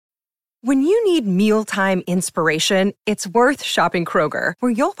When you need mealtime inspiration, it's worth shopping Kroger,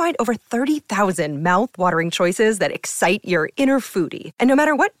 where you'll find over 30,000 mouth-watering choices that excite your inner foodie. And no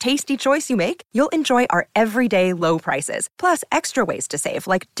matter what tasty choice you make, you'll enjoy our everyday low prices, plus extra ways to save,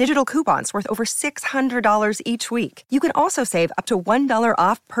 like digital coupons worth over $600 each week. You can also save up to $1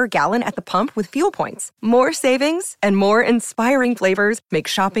 off per gallon at the pump with fuel points. More savings and more inspiring flavors make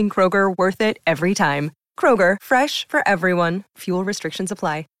shopping Kroger worth it every time. Kroger, fresh for everyone. Fuel restrictions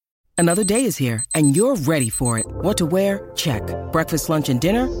apply. Another day is here, and you're ready for it. What to wear? Check. Breakfast, lunch, and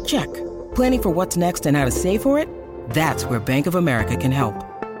dinner? Check. Planning for what's next and how to save for it? That's where Bank of America can help.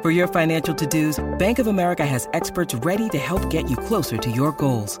 For your financial to-dos, Bank of America has experts ready to help get you closer to your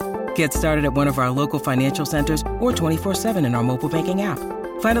goals. Get started at one of our local financial centers or 24/7 in our mobile banking app.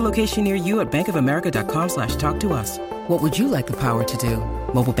 Find a location near you at bankofamerica.com/talktous. What would you like the power to do?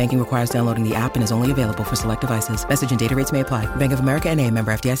 Mobile banking requires downloading the app and is only available for select devices. Message and data rates may apply. Bank of America N.A.,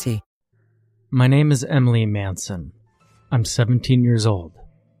 member FDIC. My name is Emily Manson. I'm 17 years old,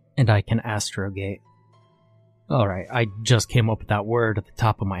 and I can astrogate. Alright, I just came up with that word at the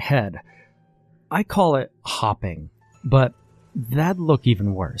top of my head. I call it hopping, but that'd look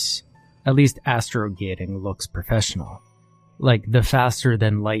even worse. At least astrogating looks professional. Like the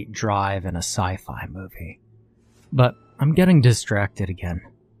faster-than-light drive in a sci-fi movie. But I'm getting distracted again.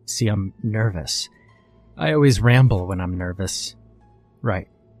 See, I'm nervous. I always ramble when I'm nervous. Right.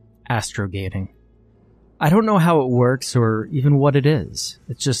 Astrogating. I don't know how it works or even what it is.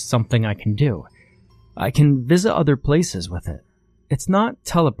 It's just something I can do. I can visit other places with it. It's not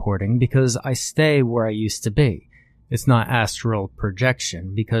teleporting because I stay where I used to be. It's not astral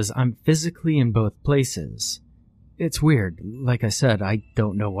projection because I'm physically in both places. It's weird. Like I said, I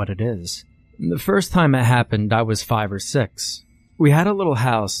don't know what it is. The first time it happened, I was 5 or 6. We had a little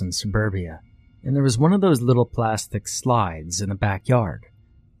house in suburbia, and there was one of those little plastic slides in the backyard.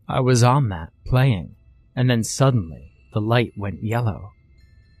 I was on that, playing, and then suddenly, the light went yellow.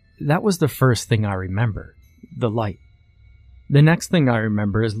 That was the first thing I remember, the light. The next thing I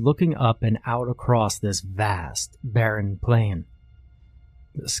remember is looking up and out across this vast, barren plain.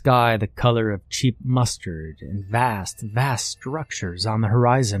 The sky the color of cheap mustard and vast, vast structures on the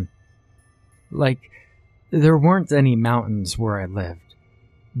horizon. Like, there weren't any mountains where I lived,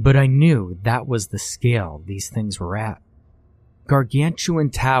 but I knew that was the scale these things were at.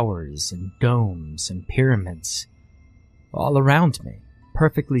 Gargantuan towers and domes and pyramids. All around me,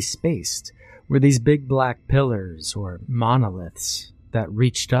 perfectly spaced, were these big black pillars or monoliths that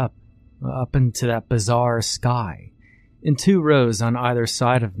reached up into that bizarre sky, in 2 rows on either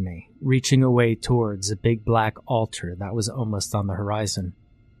side of me, reaching away towards a big black altar that was almost on the horizon.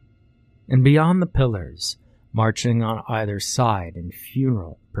 And beyond the pillars, marching on either side in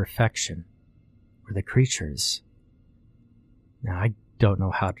funeral perfection, were the creatures. Now, I don't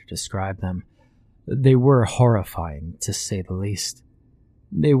know how to describe them. They were horrifying, to say the least.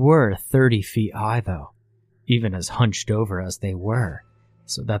 They were 30 feet high, though, even as hunched over as they were,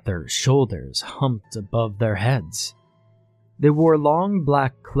 so that their shoulders humped above their heads. They wore long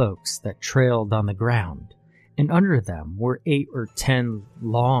black cloaks that trailed on the ground, and under them were 8 or 10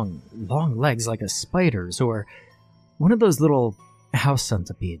 long legs like a spider's or one of those little house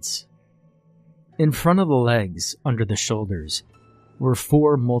centipedes. In front of the legs, under the shoulders, were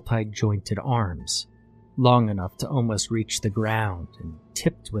 4 multi-jointed arms, long enough to almost reach the ground and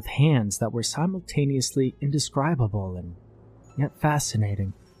tipped with hands that were simultaneously indescribable and yet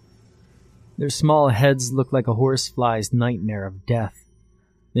fascinating. Their small heads looked like a horsefly's nightmare of death.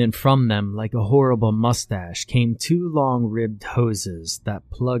 Then from them, like a horrible mustache, came 2 long-ribbed hoses that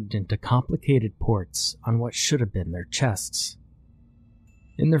plugged into complicated ports on what should have been their chests.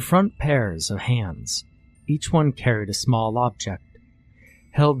 In their front pairs of hands, each one carried a small object,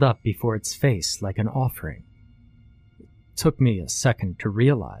 held up before its face like an offering. It took me a second to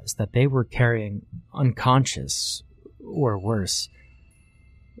realize that they were carrying unconscious, or worse,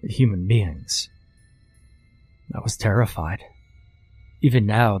 human beings. I was terrified. Even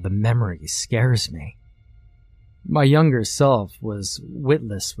now, the memory scares me. My younger self was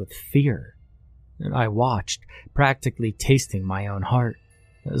witless with fear, and I watched, practically tasting my own heart,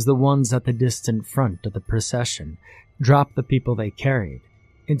 as the ones at the distant front of the procession dropped the people they carried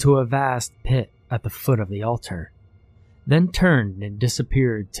into a vast pit at the foot of the altar, then turned and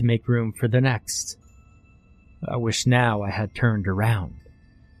disappeared to make room for the next. I wish now I had turned around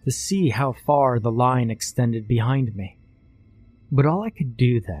to see how far the line extended behind me. But all I could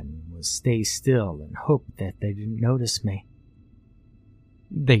do then was stay still and hope that they didn't notice me.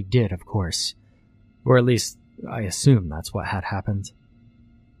 They did, of course, or at least I assume that's what had happened.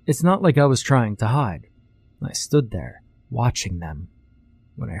 It's not like I was trying to hide. I stood there, watching them,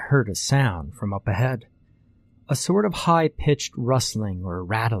 when I heard a sound from up ahead, a sort of high-pitched rustling or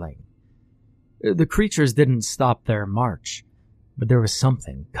rattling. The creatures didn't stop their march, but there was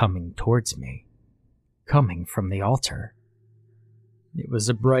something coming towards me, coming from the altar. It was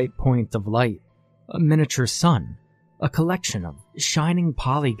a bright point of light, a miniature sun, a collection of shining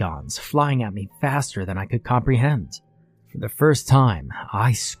polygons flying at me faster than I could comprehend. For the first time,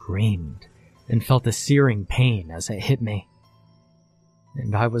 I screamed and felt a searing pain as it hit me.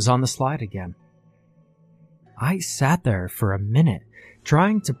 And I was on the slide again. I sat there for a minute,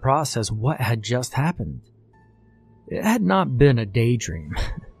 trying to process what had just happened. It had not been a daydream,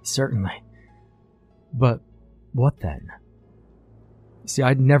 certainly. But what then? See,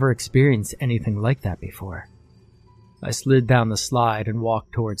 I'd never experienced anything like that before. I slid down the slide and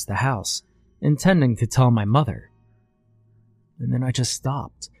walked towards the house, intending to tell my mother. And then I just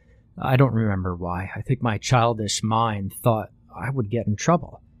stopped. I don't remember why. I think my childish mind thought I would get in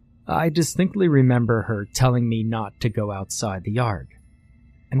trouble. I distinctly remember her telling me not to go outside the yard.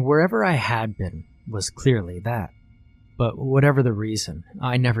 And wherever I had been was clearly that. But whatever the reason,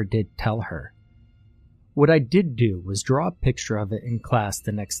 I never did tell her. What I did do was draw a picture of it in class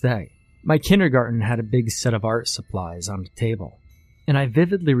the next day. My kindergarten had a big set of art supplies on the table, and I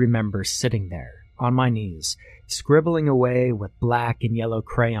vividly remember sitting there, on my knees, scribbling away with black and yellow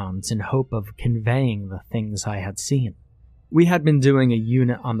crayons in hope of conveying the things I had seen. We had been doing a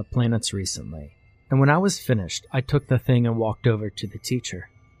unit on the planets recently, and when I was finished, I took the thing and walked over to the teacher.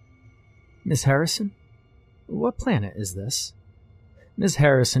 "Miss Harrison? What planet is this?" Miss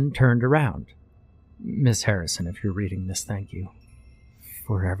Harrison turned around. "Miss Harrison, if you're reading this, thank you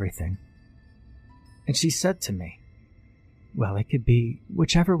for everything." And she said to me, "Well, it could be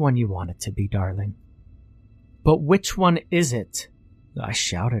whichever one you want it to be, darling." "But which one is it?" I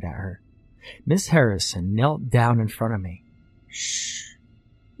shouted at her. Miss Harrison knelt down in front of me. "Shh,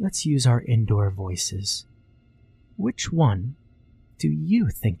 let's use our indoor voices. Which one do you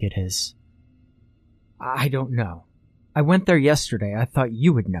think it is?" "I don't know. I went there yesterday. I thought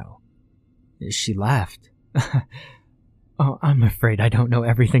you would know." She laughed. "Oh, I'm afraid I don't know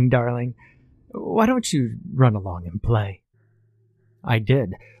everything, darling. Why don't you run along and play?" I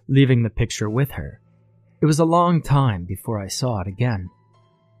did, leaving the picture with her. It was a long time before I saw it again.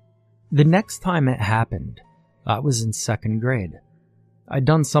 The next time it happened, I was in 2nd grade. I'd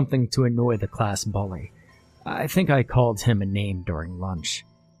done something to annoy the class bully. I think I called him a name during lunch,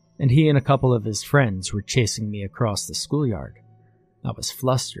 and he and a couple of his friends were chasing me across the schoolyard. I was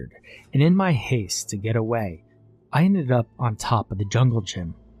flustered, and in my haste to get away, I ended up on top of the jungle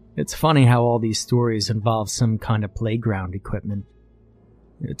gym. It's funny how all these stories involve some kind of playground equipment.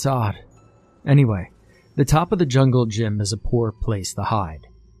 It's odd. Anyway, the top of the jungle gym is a poor place to hide,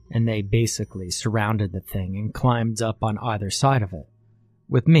 and they basically surrounded the thing and climbed up on either side of it,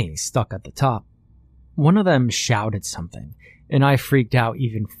 with me stuck at the top. One of them shouted something, and I freaked out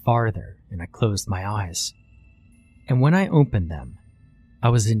even farther, and I closed my eyes. And when I opened them, I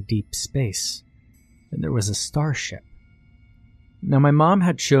was in deep space, and there was a starship. Now, my mom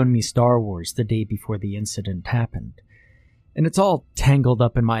had shown me Star Wars the day before the incident happened, and it's all tangled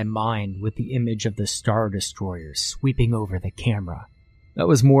up in my mind with the image of the Star Destroyer sweeping over the camera. That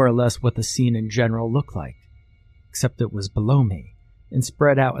was more or less what the scene in general looked like, except it was below me and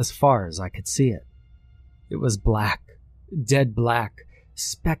spread out as far as I could see it. It was black, dead black,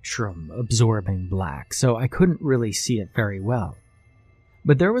 spectrum-absorbing black, so I couldn't really see it very well.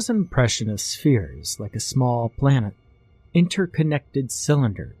 But there was an impression of spheres, like a small planet, interconnected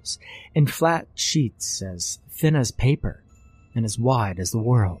cylinders, and flat sheets as thin as paper and as wide as the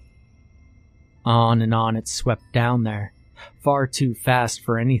world. On and on it swept down there, far too fast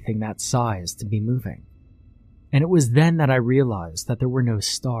for anything that size to be moving. And it was then that I realized that there were no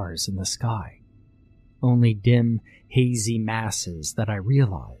stars in the sky, only dim, hazy masses that I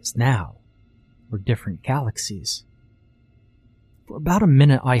realized now were different galaxies. For about a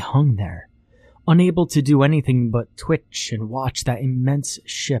minute I hung there, unable to do anything but twitch and watch that immense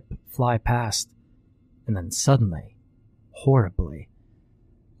ship fly past. And then suddenly, horribly,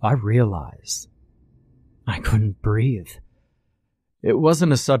 I realized I couldn't breathe. It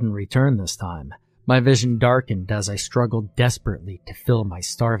wasn't a sudden return this time. My vision darkened as I struggled desperately to fill my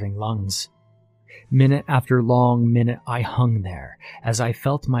starving lungs. Minute after long minute I hung there as I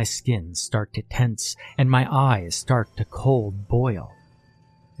felt my skin start to tense and my eyes start to cold boil.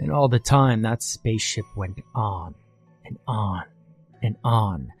 And all the time that spaceship went on and on and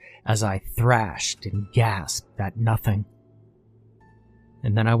on as I thrashed and gasped at nothing.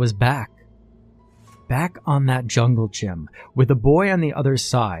 And then I was back on that jungle gym with a boy on the other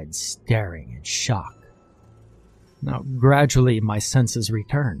side staring in shock. Now, gradually my senses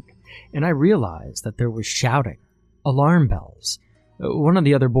returned, and I realized that there was shouting, alarm bells, one of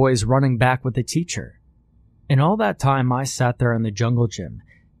the other boys running back with the teacher. And all that time I sat there in the jungle gym,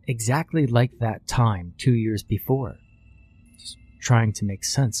 exactly like that time 2 years before, just trying to make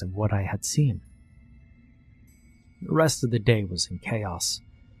sense of what I had seen. The rest of the day was in chaos.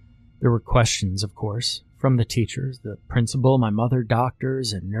 There were questions, of course, from the teachers, the principal, my mother,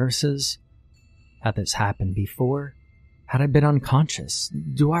 doctors, and nurses. Had this happened before? Had I been unconscious?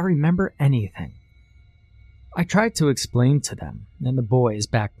 Do I remember anything? I tried to explain to them, and the boys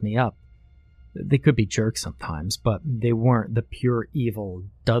backed me up. They could be jerks sometimes, but they weren't the pure evil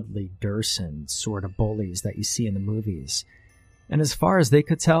Dudley Durson sort of bullies that you see in the movies. And as far as they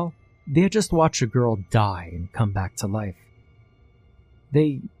could tell, they had just watched a girl die and come back to life.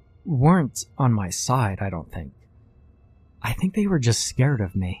 They weren't on my side, I don't think. I think they were just scared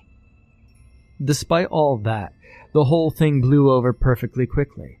of me. Despite all that, the whole thing blew over perfectly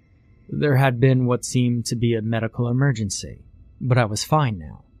quickly. There had been what seemed to be a medical emergency, but I was fine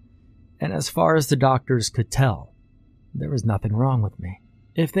now. And as far as the doctors could tell, there was nothing wrong with me.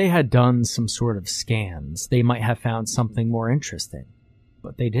 If they had done some sort of scans, they might have found something more interesting,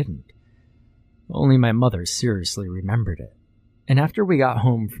 but they didn't. Only my mother seriously remembered it. And after we got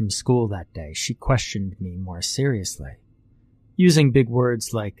home from school that day, she questioned me more seriously, using big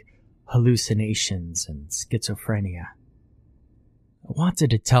words like hallucinations and schizophrenia. I wanted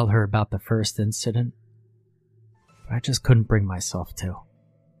to tell her about the first incident, but I just couldn't bring myself to.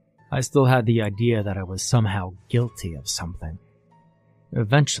 I still had the idea that I was somehow guilty of something.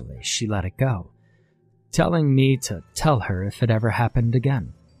 Eventually, she let it go, telling me to tell her if it ever happened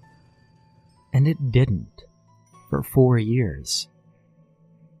again. And it didn't, for 4 years.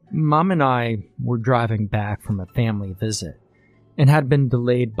 Mom and I were driving back from a family visit and had been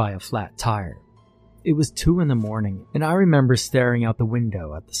delayed by a flat tire. It was 2 a.m, and I remember staring out the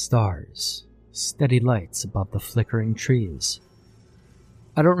window at the stars, steady lights above the flickering trees.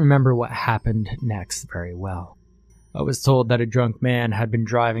 I don't remember what happened next very well. I was told that a drunk man had been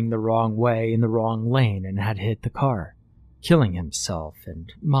driving the wrong way in the wrong lane and had hit the car, killing himself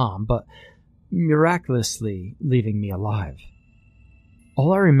and Mom, but miraculously leaving me alive.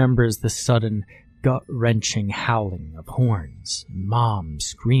 All I remember is the sudden, gut-wrenching howling of horns, Mom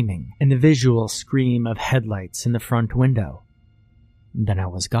screaming, and the visual scream of headlights in the front window. Then I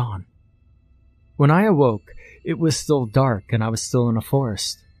was gone. When I awoke, it was still dark and I was still in a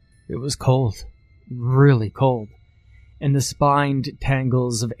forest. It was cold, really cold, and the spined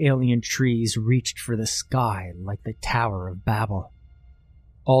tangles of alien trees reached for the sky like the Tower of Babel.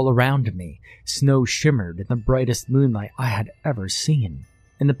 All around me, snow shimmered in the brightest moonlight I had ever seen,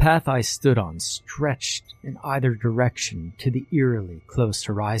 and the path I stood on stretched in either direction to the eerily close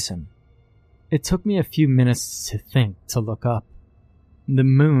horizon. It took me a few minutes to look up. The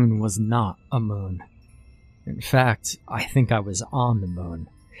moon was not a moon. In fact, I think I was on the moon,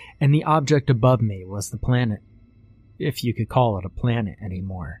 and the object above me was the planet, if you could call it a planet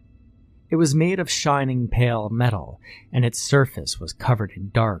anymore. It was made of shining pale metal, and its surface was covered in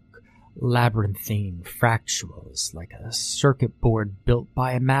dark, labyrinthine fractals like a circuit board built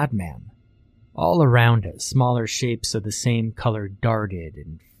by a madman. All around it, smaller shapes of the same color darted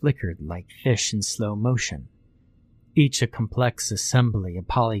and flickered like fish in slow motion, each a complex assembly of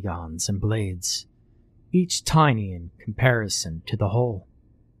polygons and blades, each tiny in comparison to the whole.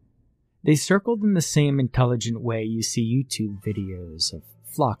 They circled in the same intelligent way you see YouTube videos of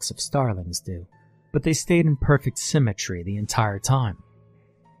flocks of starlings do, but they stayed in perfect symmetry the entire time.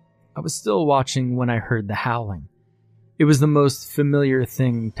 I was still watching when I heard the howling. It was the most familiar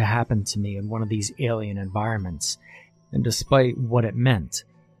thing to happen to me in one of these alien environments, and despite what it meant,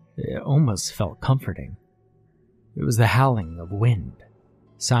 it almost felt comforting. It was the howling of wind,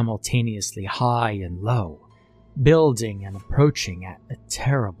 simultaneously high and low, building and approaching at a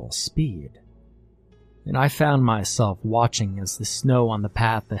terrible speed. And I found myself watching as the snow on the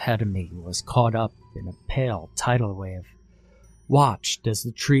path ahead of me was caught up in a pale tidal wave, watched as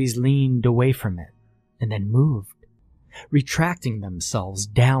the trees leaned away from it and then moved, retracting themselves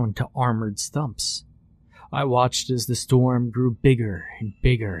down to armored stumps. I watched as the storm grew bigger and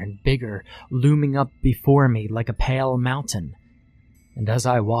bigger and bigger, looming up before me like a pale mountain. And as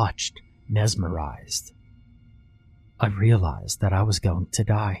I watched, mesmerized, I realized that I was going to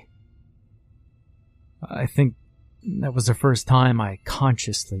die. I think that was the first time I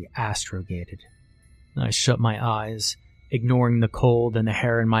consciously astrogated. I shut my eyes, ignoring the cold and the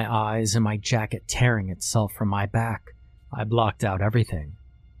hair in my eyes and my jacket tearing itself from my back. I blocked out everything,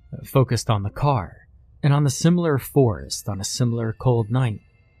 focused on the car, and on the similar forest on a similar cold night,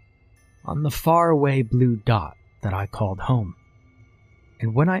 on the faraway blue dot that I called home.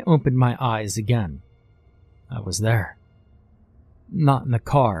 And when I opened my eyes again, I was there. Not in the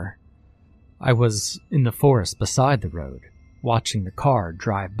car. I was in the forest beside the road, watching the car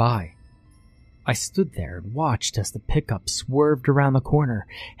drive by. I stood there and watched as the pickup swerved around the corner,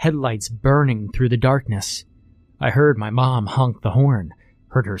 headlights burning through the darkness. I heard my mom honk the horn,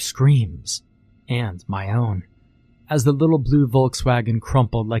 heard her screams, and my own, as the little blue Volkswagen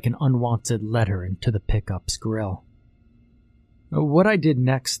crumpled like an unwanted letter into the pickup's grill. What I did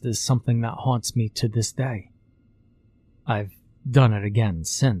next is something that haunts me to this day. I've done it again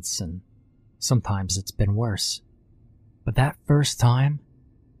since, and sometimes it's been worse. But that first time,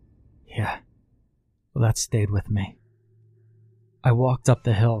 yeah, well, that stayed with me. I walked up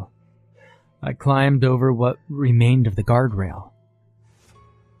the hill. I climbed over what remained of the guardrail,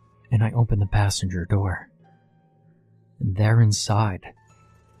 and I opened the passenger door. And there inside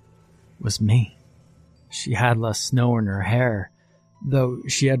was me. She had less snow in her hair, though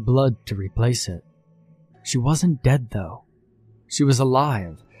she had blood to replace it. She wasn't dead, though. She was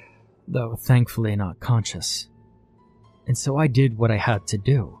alive, though thankfully not conscious. And so I did what I had to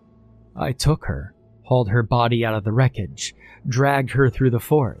do. I took her, hauled her body out of the wreckage, dragged her through the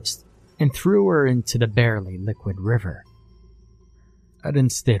forest, and threw her into the barely liquid river. I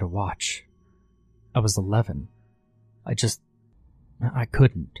didn't stay to watch. I was 11. I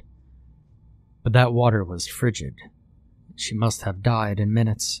couldn't. But that water was frigid. She must have died in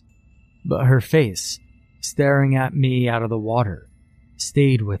minutes. But her face, staring at me out of the water,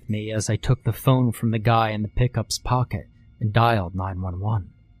 stayed with me as I took the phone from the guy in the pickup's pocket and dialed 911.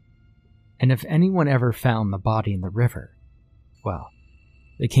 And if anyone ever found the body in the river, well,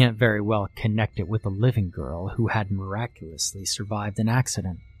 they can't very well connect it with a living girl who had miraculously survived an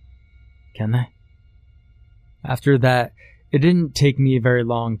accident, can they? After that, it didn't take me very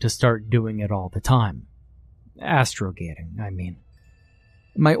long to start doing it all the time. Astrogating, I mean.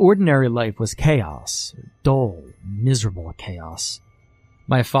 My ordinary life was chaos, dull, miserable chaos.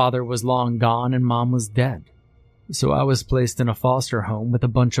 My father was long gone and Mom was dead, so I was placed in a foster home with a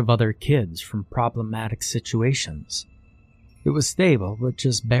bunch of other kids from problematic situations. It was stable, but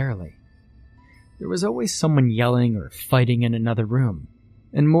just barely. There was always someone yelling or fighting in another room,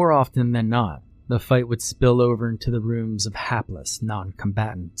 and more often than not, the fight would spill over into the rooms of hapless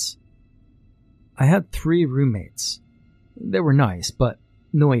non-combatants. I had 3 roommates. They were nice, but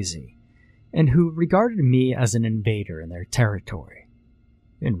noisy, and who regarded me as an invader in their territory.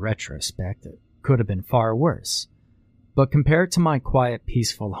 In retrospect, it could have been far worse, but compared to my quiet,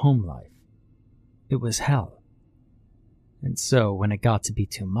 peaceful home life, it was hell. And so, when it got to be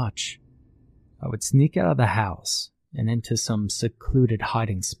too much, I would sneak out of the house and into some secluded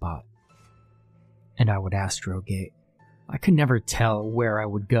hiding spot. And I would astrogate. I could never tell where I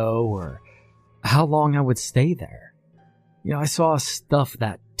would go or how long I would stay there. I saw stuff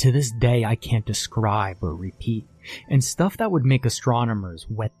that to this day I can't describe or repeat, and stuff that would make astronomers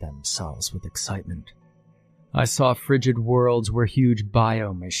wet themselves with excitement. I saw frigid worlds where huge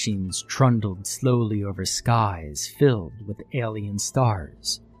biomachines trundled slowly over skies filled with alien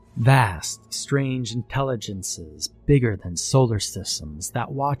stars. Vast, strange intelligences bigger than solar systems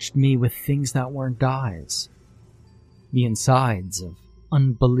that watched me with things that weren't eyes. The insides of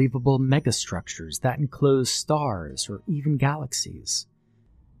unbelievable megastructures that enclosed stars or even galaxies.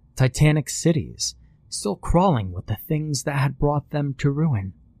 Titanic cities, still crawling with the things that had brought them to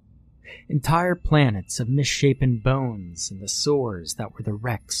ruin. Entire planets of misshapen bones and the sores that were the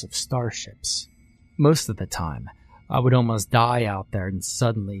wrecks of starships. Most of the time, I would almost die out there and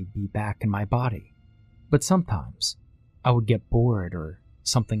suddenly be back in my body. But sometimes, I would get bored or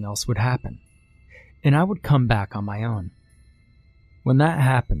something else would happen, and I would come back on my own. When that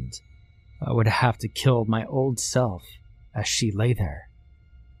happened, I would have to kill my old self as she lay there,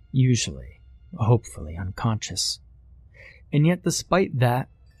 usually, hopefully unconscious. And yet despite that,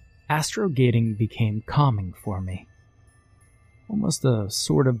 astrogating became calming for me. Almost a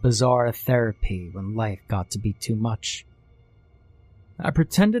sort of bizarre therapy when life got to be too much. I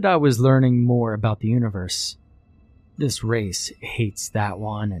pretended I was learning more about the universe. This race hates that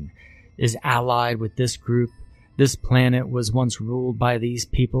one and is allied with this group. This planet was once ruled by these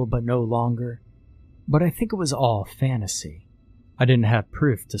people but no longer. But I think it was all fantasy. I didn't have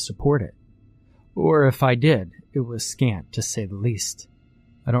proof to support it. Or if I did, it was scant to say the least.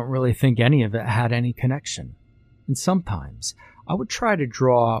 I don't really think any of it had any connection. And sometimes, I would try to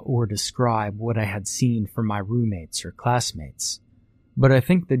draw or describe what I had seen from my roommates or classmates. But I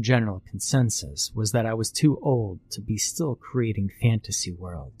think the general consensus was that I was too old to be still creating fantasy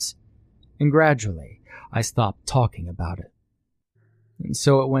worlds. And gradually, I stopped talking about it. And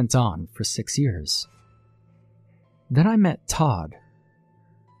so it went on for 6 years. Then I met Todd.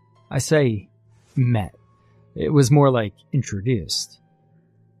 I say met. It was more like introduced.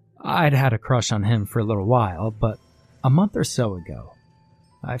 I'd had a crush on him for a little while, but a month or so ago,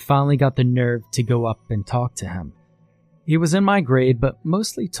 I finally got the nerve to go up and talk to him. He was in my grade, but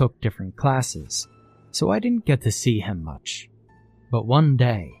mostly took different classes, so I didn't get to see him much. But one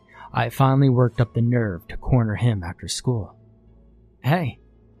day, I finally worked up the nerve to corner him after school. "Hey,"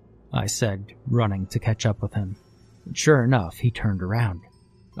 I said, running to catch up with him. Sure enough, he turned around.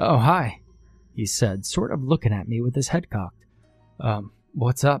 "Oh, hi," he said, sort of looking at me with his head cocked.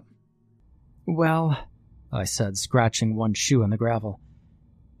 What's up?" "Well," I said, scratching one shoe in the gravel.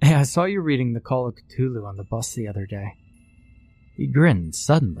 "Hey, I saw you reading The Call of Cthulhu on the bus the other day." He grinned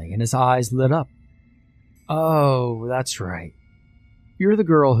suddenly, and his eyes lit up. "Oh, that's right. You're the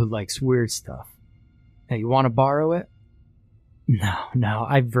girl who likes weird stuff. Hey, you want to borrow it?" No,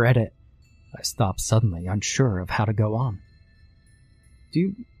 I've read it." I stopped suddenly, unsure of how to go on. "Do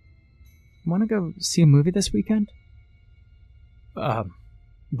you want to go see a movie this weekend?"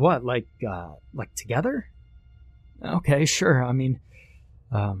 What, like together?" "Okay, sure. I mean,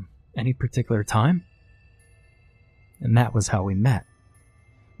 any particular time?" And that was how we met.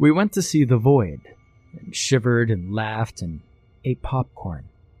 We went to see The Void, and shivered and laughed and ate popcorn.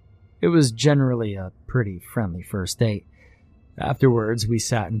 It was generally a pretty friendly first date. Afterwards, we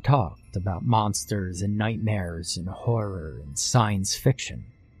sat and talked about monsters and nightmares and horror and science fiction.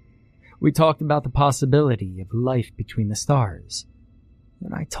 We talked about the possibility of life between the stars,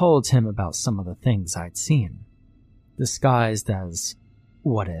 and I told him about some of the things I'd seen, disguised as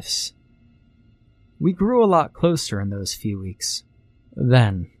what-ifs. We grew a lot closer in those few weeks.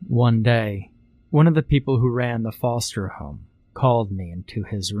 Then, one day, one of the people who ran the foster home called me into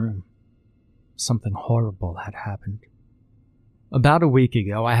his room. Something horrible had happened. About a week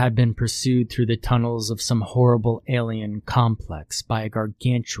ago, I had been pursued through the tunnels of some horrible alien complex by a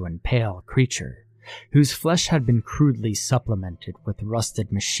gargantuan pale creature, whose flesh had been crudely supplemented with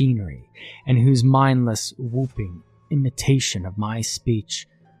rusted machinery, and whose mindless, whooping imitation of my speech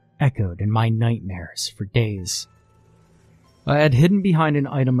echoed in my nightmares for days. I had hidden behind an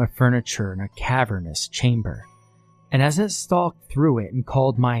item of furniture in a cavernous chamber, and as it stalked through it and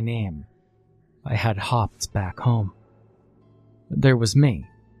called my name, I had hopped back home. There was me,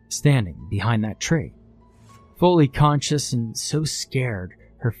 standing behind that tree, fully conscious and so scared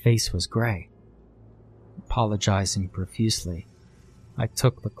her face was gray. Apologizing profusely, I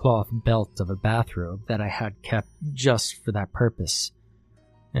took the cloth belt of a bathrobe that I had kept just for that purpose,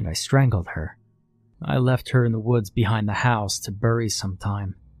 and I strangled her. I left her in the woods behind the house to bury some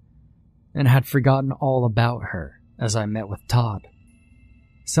time, and had forgotten all about her as I met with Todd.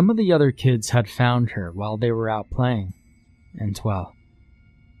 Some of the other kids had found her while they were out playing, and well,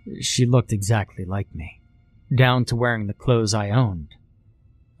 she looked exactly like me, down to wearing the clothes I owned.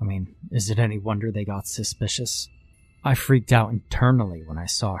 I mean, is it any wonder they got suspicious? I freaked out internally when I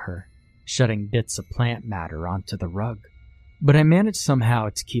saw her, shedding bits of plant matter onto the rug, but I managed somehow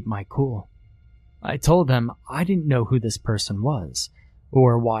to keep my cool. I told them I didn't know who this person was,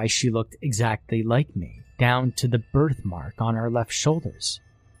 or why she looked exactly like me, down to the birthmark on her left shoulders.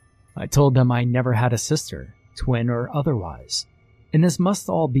 I told them I never had a sister, twin or otherwise, and this must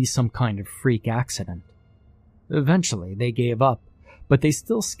all be some kind of freak accident. Eventually, they gave up, but they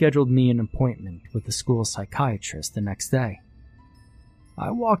still scheduled me an appointment with the school psychiatrist the next day.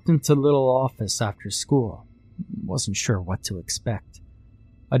 I walked into the little office after school, wasn't sure what to expect.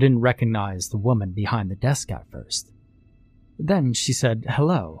 I didn't recognize the woman behind the desk at first. Then she said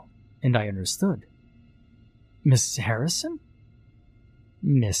hello, and I understood. "Miss Harrison?"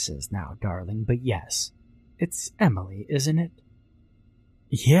 "Mrs. now, darling, but yes. It's Emily, isn't it?"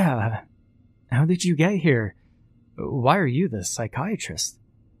 "Yeah. How did you get here? Why are you the psychiatrist?"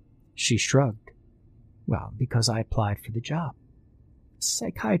 She shrugged. "Well, because I applied for the job.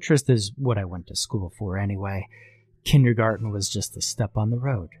 Psychiatrist is what I went to school for anyway. Kindergarten was just a step on the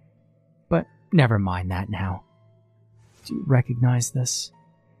road. But never mind that now. Do you recognize this?"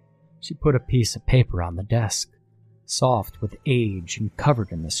 She put a piece of paper on the desk, soft with age and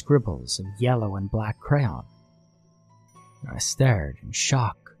covered in the scribbles of yellow and black crayon. I stared in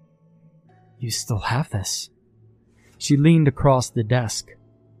shock. "You still have this?" She leaned across the desk.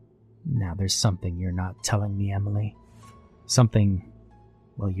 "Now there's something you're not telling me, Emily. Something,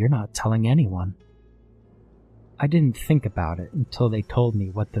 well, you're not telling anyone." I didn't think about it until they told me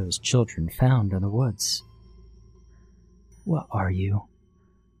what those children found in the woods. "What are you?"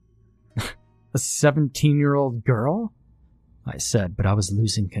 "A 17-year-old girl?" I said, but I was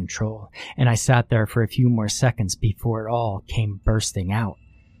losing control, and I sat there for a few more seconds before it all came bursting out.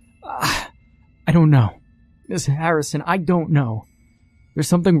 "I don't know. Miss Harrison, I don't know. There's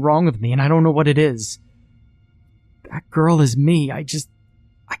something wrong with me and I don't know what it is. That girl is me. I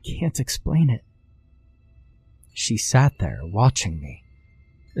can't explain it. She sat there watching me,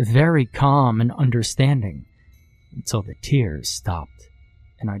 very calm and understanding, until the tears stopped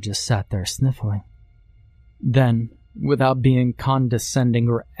and I just sat there sniffling. Then, without being condescending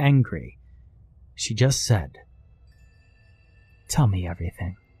or angry, she just said, "Tell me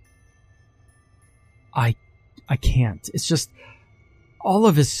everything." I can't. It's just, all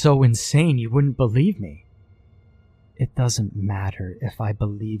of it's so insane you wouldn't believe me. It doesn't matter if I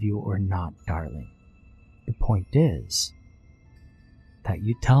believe you or not, darling. The point is that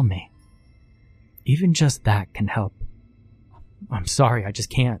you tell me. Even just that can help. I'm sorry, I just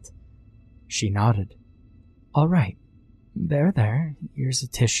can't. She nodded. All right. There. Here's a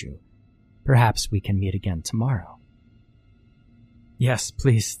tissue. Perhaps we can meet again tomorrow. Yes,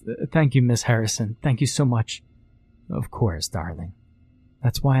 please. Thank you, Miss Harrison. Thank you so much. Of course, darling.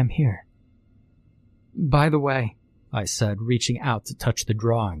 That's why I'm here. By the way, I said, reaching out to touch the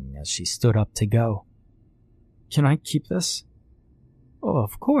drawing as she stood up to go. Can I keep this? Oh,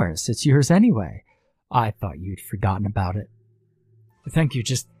 of course. It's yours anyway. I thought you'd forgotten about it. Thank you,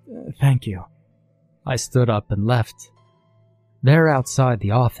 thank you. I stood up and left. There outside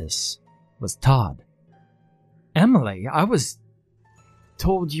the office was Todd. Emily, I was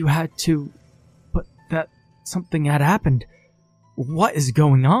told you had to, but that something had happened. What is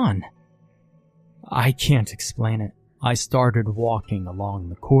going on? I can't explain it. I started walking along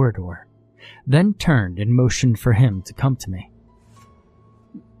the corridor, then turned and motioned for him to come to me.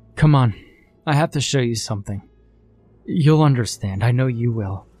 Come on, I have to show you something. You'll understand, I know you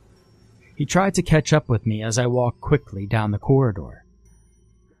will. He tried to catch up with me as I walked quickly down the corridor.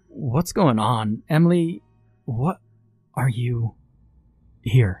 What's going on, Emily? What are you?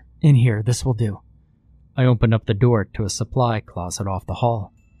 Here, in here, this will do. I opened up the door to a supply closet off the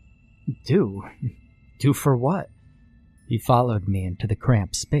hall. Do? Do for what? He followed me into the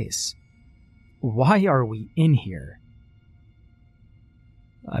cramped space. Why are we in here?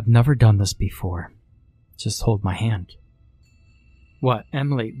 I've never done this before. Just hold my hand. What,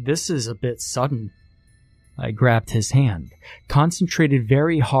 Emily, this is a bit sudden. I grabbed his hand, concentrated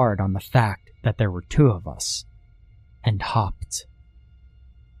very hard on the fact that there were two of us, and hopped.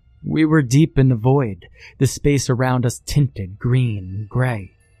 We were deep in the void, the space around us tinted green and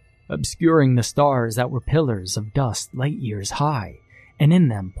gray, obscuring the stars that were pillars of dust light years high, and in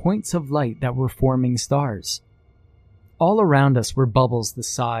them points of light that were forming stars. All around us were bubbles the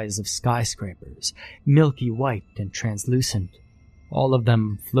size of skyscrapers, milky white and translucent, all of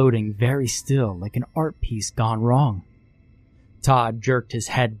them floating very still like an art piece gone wrong. Todd jerked his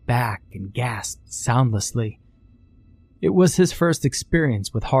head back and gasped soundlessly. It was his first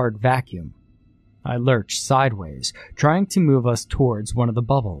experience with hard vacuum. I lurched sideways, trying to move us towards one of the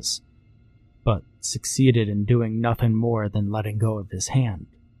bubbles, but succeeded in doing nothing more than letting go of his hand.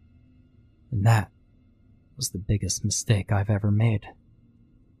 And that was the biggest mistake I've ever made.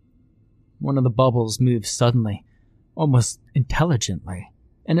 One of the bubbles moved suddenly, almost intelligently,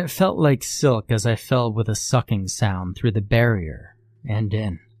 and it felt like silk as I fell with a sucking sound through the barrier and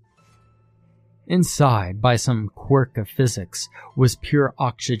in. Inside, by some quirk of physics, was pure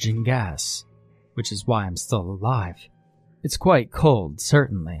oxygen gas, which is why I'm still alive. It's quite cold,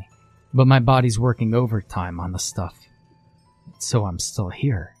 certainly, but my body's working overtime on the stuff, so I'm still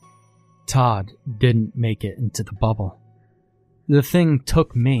here. Todd didn't make it into the bubble. The thing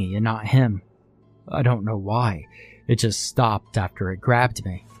took me and not him. I don't know why. It just stopped after it grabbed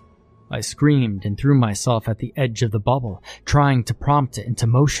me. I screamed and threw myself at the edge of the bubble, trying to prompt it into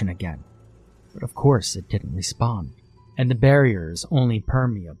motion again. But of course it didn't respond, and the barrier is only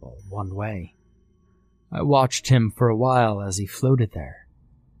permeable one way. I watched him for a while as he floated there,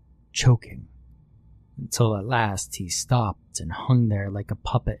 choking, until at last he stopped and hung there like a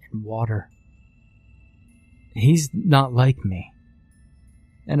puppet in water. He's not like me,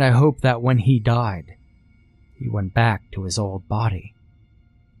 and I hope that when he died, he went back to his old body.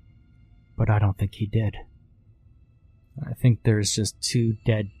 But I don't think he did. I think there's just two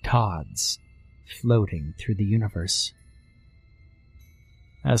dead Todds floating through the universe.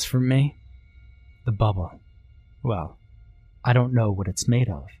 As for me, the bubble, well, I don't know what it's made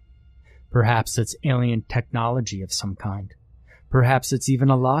of. Perhaps it's alien technology of some kind. Perhaps it's even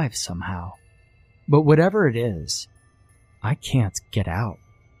alive somehow. But whatever it is, I can't get out.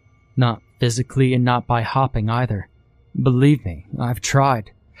 Not physically and not by hopping either. Believe me, I've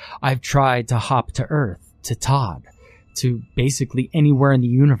tried. I've tried to hop to Earth, to Todd, to basically anywhere in the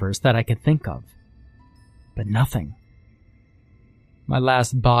universe that I could think of. But nothing. My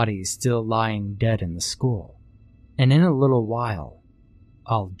last body still lying dead in the school, and in a little while,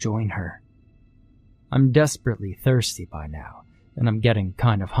 I'll join her. I'm desperately thirsty by now, and I'm getting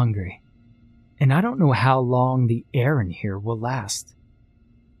kind of hungry. And I don't know how long the air in here will last.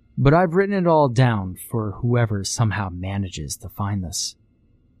 But I've written it all down for whoever somehow manages to find this.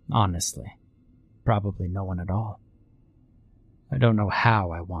 Honestly, probably no one at all. I don't know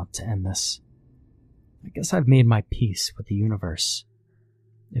how I want to end this. I guess I've made my peace with the universe,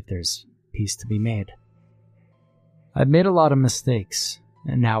 if there's peace to be made. I've made a lot of mistakes,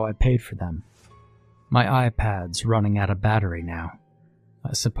 and now I paid for them. My iPad's running out of battery now.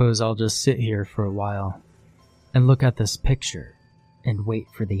 I suppose I'll just sit here for a while and look at this picture and wait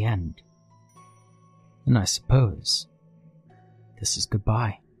for the end. And I suppose this is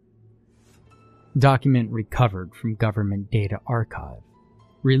goodbye. Document recovered from Government Data Archive,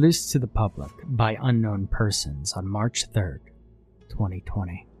 released to the public by unknown persons on March 3rd,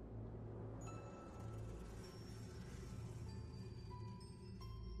 2020.